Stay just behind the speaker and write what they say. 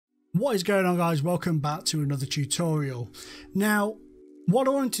What is going on, guys? Welcome back to another tutorial. Now, what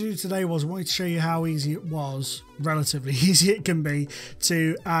I wanted to do today was I wanted to show you how easy it was, relatively easy it can be,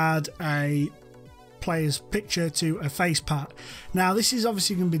 to add a player's picture to a Facepack. Now, this is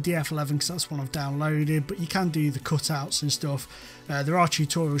obviously going to be DF11 because that's one I've downloaded, but you can do the cutouts and stuff. There are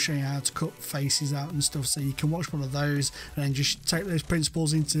tutorials showing you how to cut faces out and stuff, so you can watch one of those and then just take those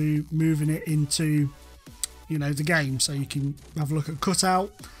principles into moving it into, you know, the game. So you can have a look at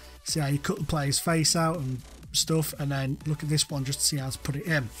cutout, see how you cut the player's face out and stuff, and then look at this one just to see how to put it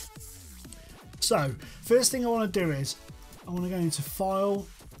in. So first thing I want to do is I want to go into File,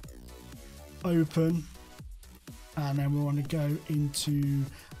 Open, and then we want to go into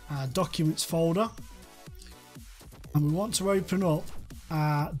our Documents folder, and we want to open up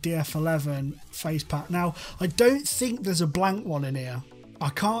our DF11 Facepack. Now, I don't think there's a blank one in here. I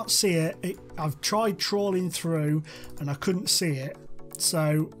can't see it. I've tried trawling through and I couldn't see it,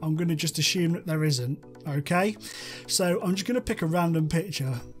 so I'm going to just assume that there isn't. Okay, so I'm just going to pick a random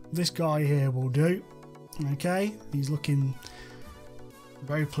picture. This guy here will do. Okay, he's looking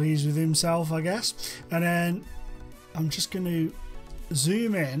very pleased with himself, I guess. And then I'm just going to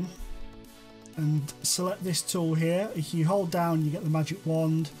zoom in and select this tool here. If you hold down, you get the magic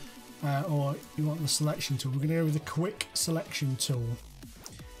wand, or you want the selection tool. We're going to go with the quick selection tool.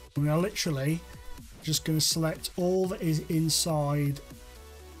 We are literally just going to select all that is inside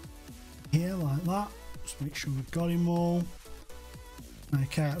here like that. Just make sure we've got him all.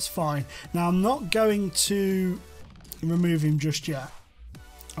 Okay, that's fine. Now, I'm not going to remove him just yet.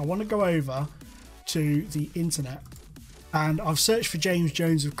 I want to go over to the internet, and I've searched for James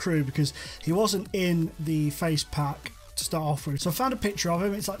Jones of Crewe because he wasn't in the Facepack to start off with. So I found a picture of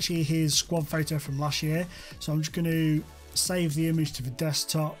him. It's actually his squad photo from last year. So I'm just going to save the image to the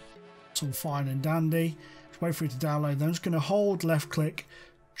desktop. It's all fine and dandy. Just wait for it to download. Then I'm just going to hold left click,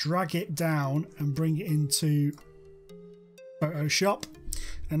 drag it down and bring it into Photoshop,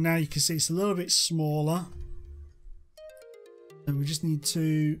 and now you can see it's a little bit smaller, and we just need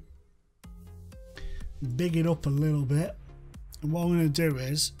to big it up a little bit. And what I'm going to do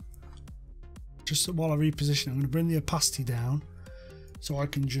is, just while I reposition, I'm going to bring the opacity down so I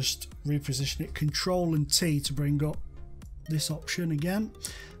can just reposition it. Control and T to bring up this option again,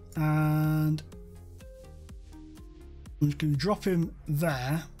 and I'm just going to drop him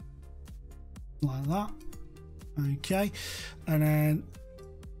there like that. Okay, and then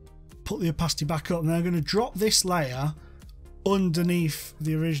put the opacity back up, and then I'm going to drop this layer underneath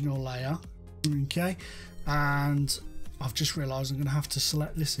the original layer. Okay, and I've just realised I'm going to have to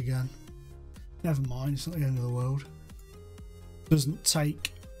select this again. Never mind, it's not the end of the world. Doesn't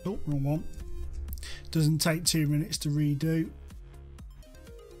take, oh, wrong one. Doesn't take 2 minutes to redo.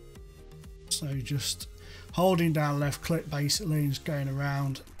 So just holding down left click basically and just going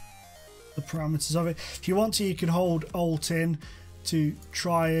around the parameters of it. If you want to, you can hold Alt in to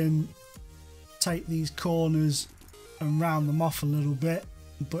try and take these corners and round them off a little bit,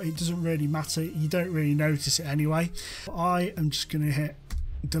 but it doesn't really matter. You don't really notice it anyway. But I am just going to hit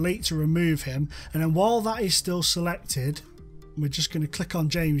delete to remove him, and then while that is still selected, we're just going to click on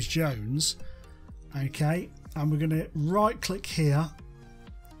James Jones. Okay, and we're going to right click here.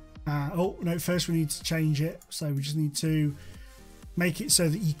 Oh no, first we need to change it, so we just need to make it so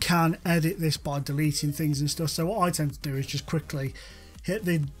that you can edit this by deleting things and stuff. So what I tend to do is just quickly hit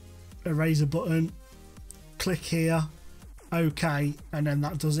the eraser button, click here, OK, and then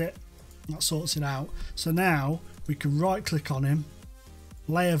that does it. That sorts it out. So now we can right click on him,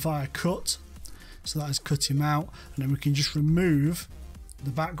 layer via cut, so that has cut him out, and then we can just remove the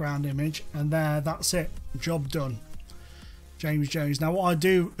background image, and there, that's it, job done. James Jones. Now what I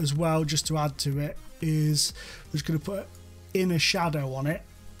do as well, just to add to it, is I'm just going to put inner shadow on it,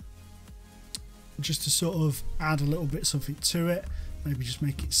 just to sort of add a little bit something to it. Maybe just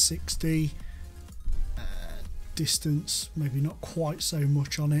make it 60. Distance, maybe not quite so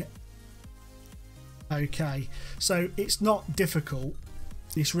much on it. Okay, so it's not difficult.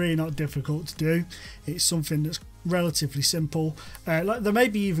 It's really not difficult to do. It's something that's relatively simple. Like, there may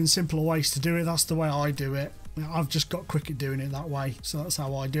be even simpler ways to do it. That's the way I do it. I've just got quick at doing it that way, so that's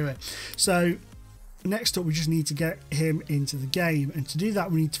how I do it. So next up, we just need to get him into the game, and to do that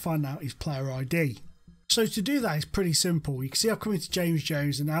we need to find out his player ID. So to do that, it's pretty simple. You can see I've come into James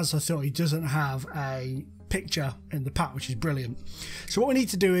Jones, and as I thought, he doesn't have a picture in the pack, which is brilliant. So what we need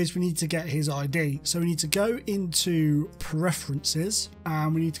to do is we need to get his ID. So we need to go into Preferences,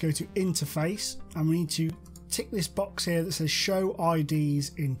 and we need to go to Interface, and we need to tick this box here that says Show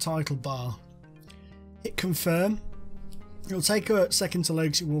IDs in Title Bar. Hit Confirm. It'll take a second to load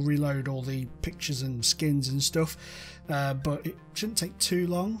because it will reload all the pictures and skins and stuff. but it shouldn't take too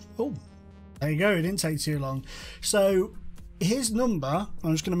long. Oh, there you go, it didn't take too long. So his number,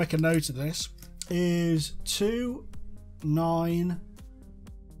 I'm just going to make a note of this, is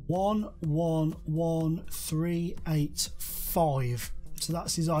 291111385. So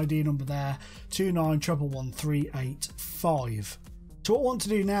that's his ID number there, 291111385. So what I want to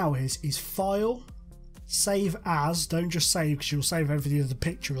do now is file, save as, don't just save because you'll save everything as the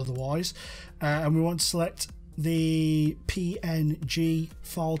picture otherwise, and we want to select the PNG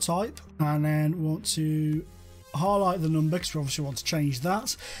file type, and then we want to highlight the number because we obviously want to change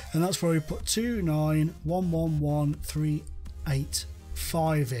that, and that's where we put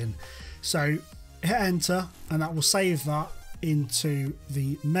 291111385 in. So hit enter and that will save that into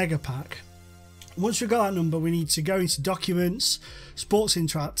the mega pack. Once we've got that number, we need to go into Documents, Sports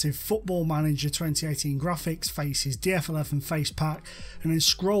Interactive, Football Manager 2018 Graphics, Faces, DF11 Facepack, and then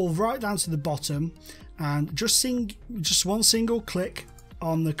scroll right down to the bottom and just one single click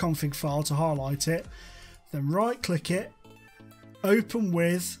on the config file to highlight it, then right click it, open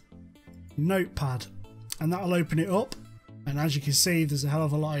with Notepad, and that'll open it up. And as you can see, there's a hell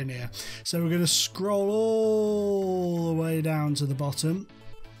of a lot in here. So we're going to scroll all the way down to the bottom.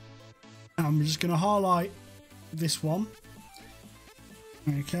 And we're just going to highlight this one.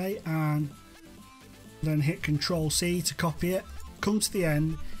 Okay, and then hit Control C to copy it. Come to the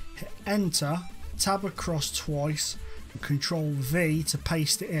end, hit Enter, tab across twice, and Control V to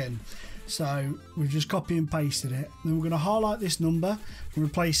paste it in. So we've just copy and pasted it. Then we're going to highlight this number and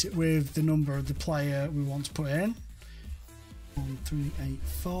replace it with the number of the player we want to put in.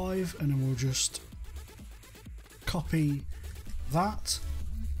 1385, and then we'll just copy that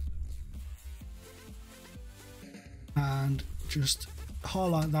and just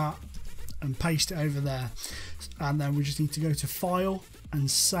highlight that and paste it over there, and then we just need to go to File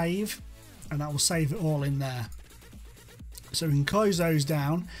and Save, and that will save it all in there. So we can close those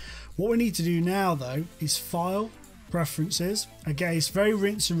down. What we need to do now though is File, Preferences. Again, it's very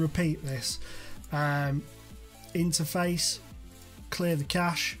rinse and repeat this. Interface, clear the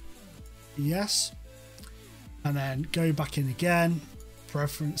cache, yes, and then go back in again,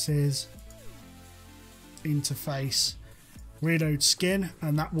 Preferences, Interface, reload skin,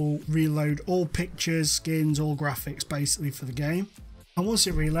 and that will reload all pictures, skins, all graphics basically for the game. And once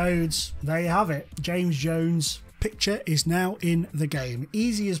it reloads, there you have it. James Jones picture is now in the game.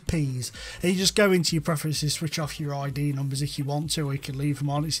 Easy as peas. And you just go into your preferences, switch off your ID numbers if you want to, or you can leave them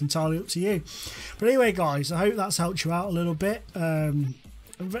on. It's entirely up to you. But anyway guys, I hope that's helped you out a little bit. A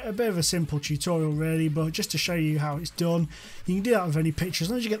bit of a simple tutorial really, but just to show you how it's done. You can do that with any picture as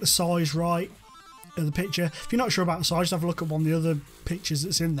long as you get the size right of the picture. If you're not sure about the size, just have a look at one of the other pictures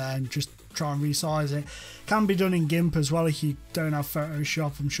that's in there and just try and resize it. Can be done in GIMP as well if you don't have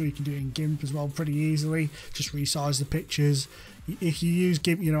Photoshop. I'm sure you can do it in GIMP as well pretty easily. Just resize the pictures. If you use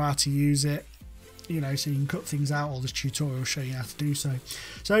GIMP, you know how to use it, you know, so you can cut things out. All this tutorial will show you how to do so.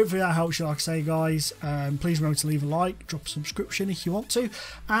 So hopefully that helps you, like I say guys. Please remember to leave a like, drop a subscription if you want to,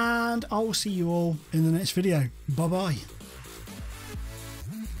 and I will see you all in the next video. Bye bye.